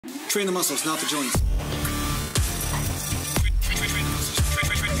Train the muscles, not the joints.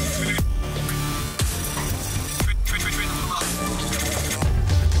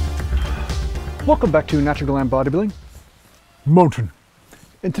 Welcome back to Natural Glam Bodybuilding Mountain.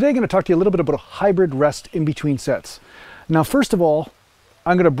 And today I'm going to talk to you a little bit about a hybrid rest in between sets. Now, first of all,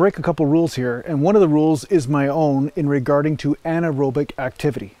 I'm going to break a couple rules here, and one of the rules is my own in regarding to anaerobic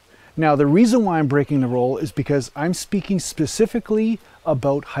activity. Now, the reason why I'm breaking the rule is because I'm speaking specifically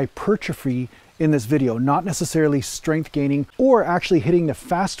about hypertrophy in this video, not necessarily strength gaining or actually hitting the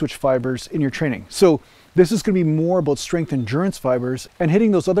fast twitch fibers in your training. So this is going to be more about strength endurance fibers and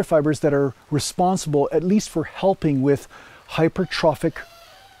hitting those other fibers that are responsible at least for helping with hypertrophic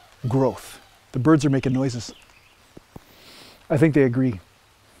growth. The birds are making noises. I think they agree.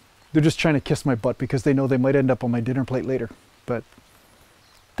 They're just trying to kiss my butt because they know they might end up on my dinner plate later, but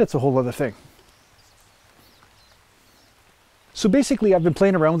that's a whole other thing. So basically, I've been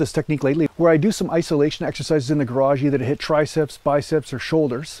playing around with this technique lately where I do some isolation exercises in the garage, either to hit triceps, biceps, or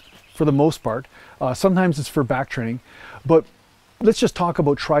shoulders for the most part. Sometimes it's for back training, but let's just talk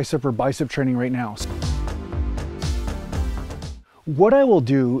about tricep or bicep training right now. What I will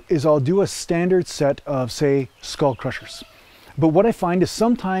do is I'll do a standard set of, say, skull crushers. But what I find is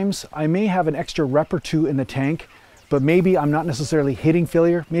sometimes I may have an extra rep or two in the tank, but maybe I'm not necessarily hitting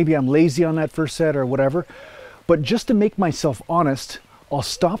failure. Maybe I'm lazy on that first set or whatever. But just to make myself honest, I'll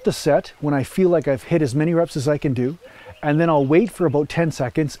stop the set when I feel like I've hit as many reps as I can do, and then I'll wait for about 10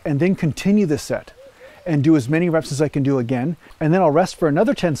 seconds and then continue the set and do as many reps as I can do again. And then I'll rest for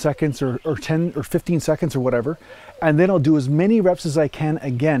another 10 seconds or 10 or 15 seconds or whatever. And then I'll do as many reps as I can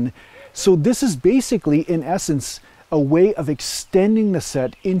again. So this is basically, in essence, a way of extending the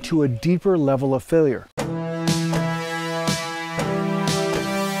set into a deeper level of failure.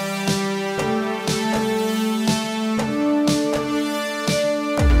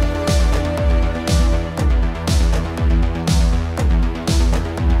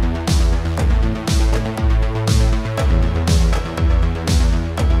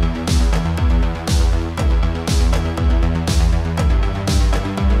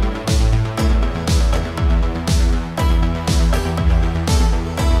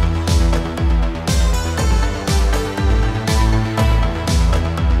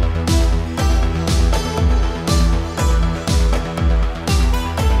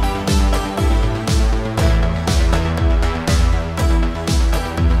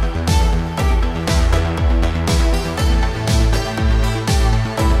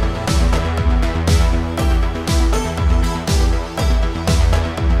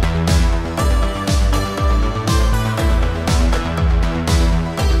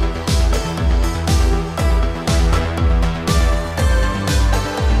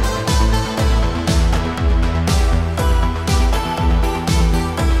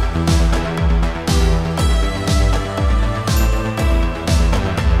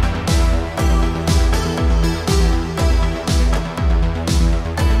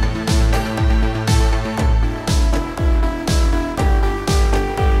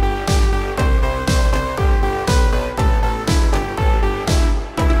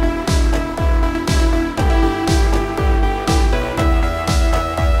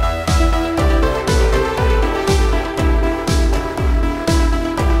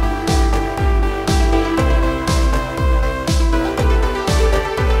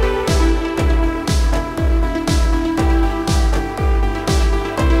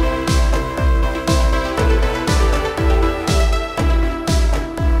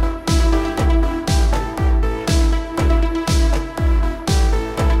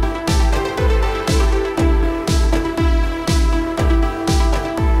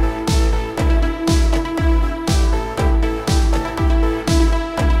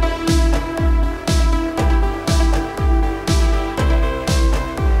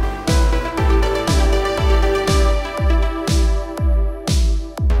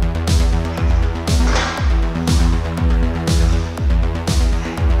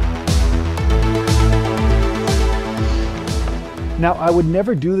 Now, I would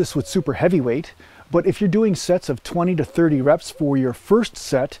never do this with super heavyweight, but if you're doing sets of 20 to 30 reps for your first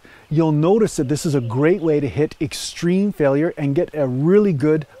set, you'll notice that this is a great way to hit extreme failure and get a really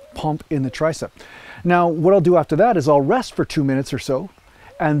good pump in the tricep. Now, what I'll do after that is I'll rest for 2 minutes or so,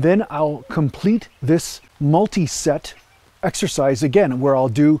 and then I'll complete this multi-set exercise again, where I'll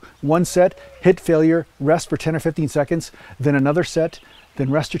do one set, hit failure, rest for 10 or 15 seconds, then another set, then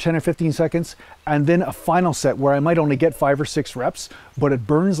rest for 10 or 15 seconds, and then a final set where I might only get 5 or 6 reps, but it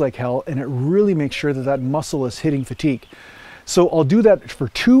burns like hell and it really makes sure that that muscle is hitting fatigue. So I'll do that for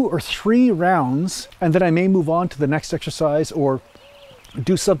 2 or 3 rounds, and then I may move on to the next exercise, or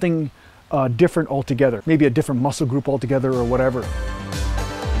do something different altogether, maybe a different muscle group altogether or whatever.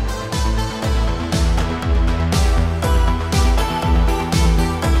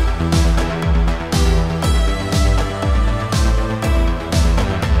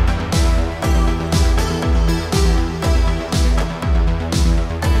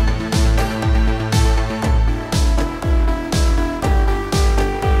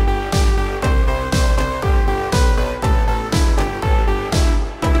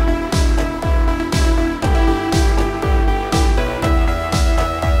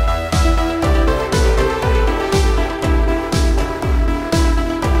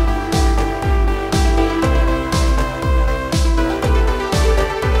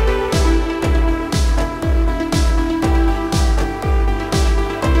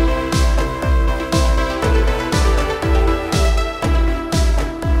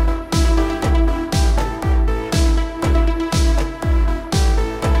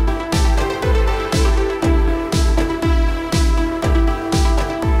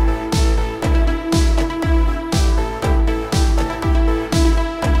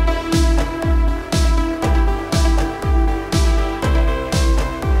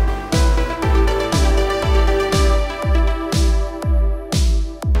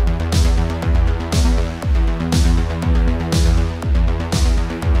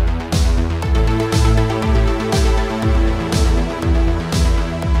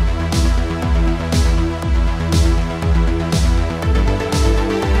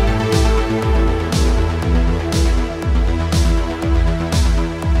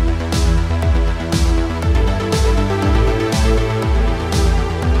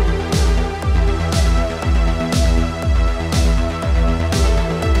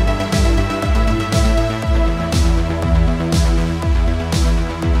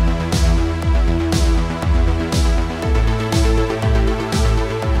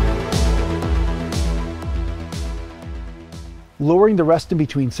 Lowering the rest in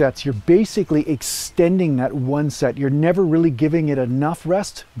between sets, you're basically extending that one set. You're never really giving it enough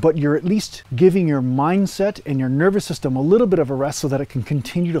rest, but you're at least giving your mindset and your nervous system a little bit of a rest so that it can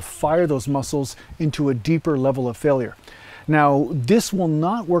continue to fire those muscles into a deeper level of failure. Now, this will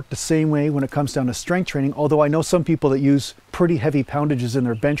not work the same way when it comes down to strength training, although I know some people that use pretty heavy poundages in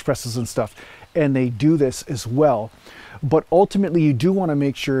their bench presses and stuff, and they do this as well. But ultimately, you do want to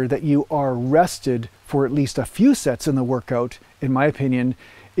make sure that you are rested for at least a few sets in the workout, in my opinion,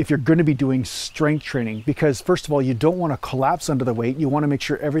 if you're going to be doing strength training. Because first of all, you don't want to collapse under the weight. You want to make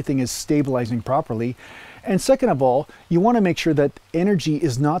sure everything is stabilizing properly. And second of all, you want to make sure that energy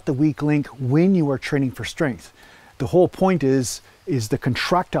is not the weak link when you are training for strength. The whole point is the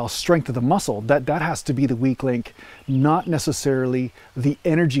contractile strength of the muscle. That has to be the weak link, not necessarily the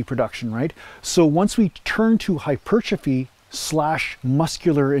energy production, right? So once we turn to hypertrophy /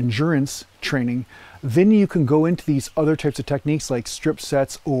 muscular endurance training, then you can go into these other types of techniques like strip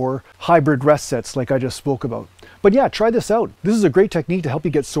sets or hybrid rest sets like I just spoke about. But yeah, try this out. This is a great technique to help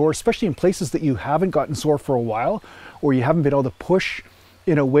you get sore, especially in places that you haven't gotten sore for a while, or you haven't been able to push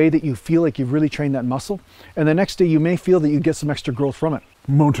in a way that you feel like you've really trained that muscle. And the next day you may feel that you get some extra growth from it.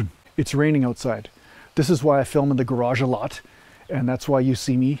 Mountain. It's raining outside. This is why I film in the garage a lot, and that's why you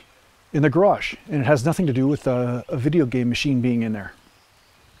see me in the garage. And it has nothing to do with a video game machine being in there.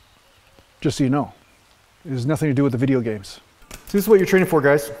 Just so you know. It has nothing to do with the video games. So this is what you're training for,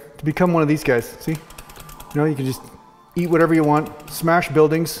 guys. To become one of these guys. See? You know, you can just eat whatever you want, smash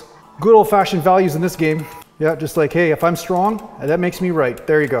buildings. Good old-fashioned values in this game. Yeah, just like, hey, if I'm strong, that makes me right.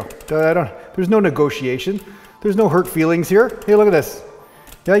 There you go. There's no negotiation. There's no hurt feelings here. Hey, look at this.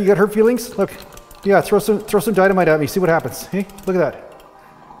 Yeah, you got hurt feelings? Look. Yeah, throw some dynamite at me. See what happens. Hey, look at that.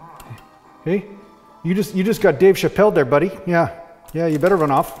 Hey, you just got Dave Chappelle there, buddy. Yeah, you better run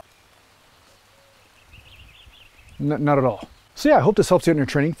off. Not at all. So yeah, I hope this helps you out in your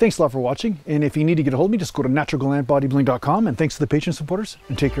training. Thanks a lot for watching. And if you need to get a hold of me, just go to naturalglandbodybuilding.com. And thanks to the Patreon supporters,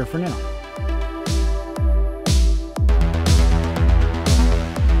 and take care for now.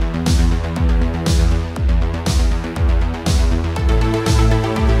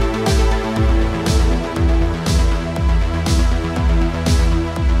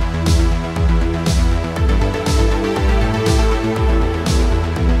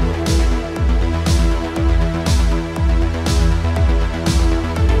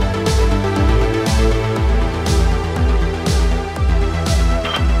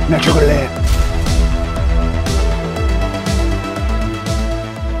 Natural Land.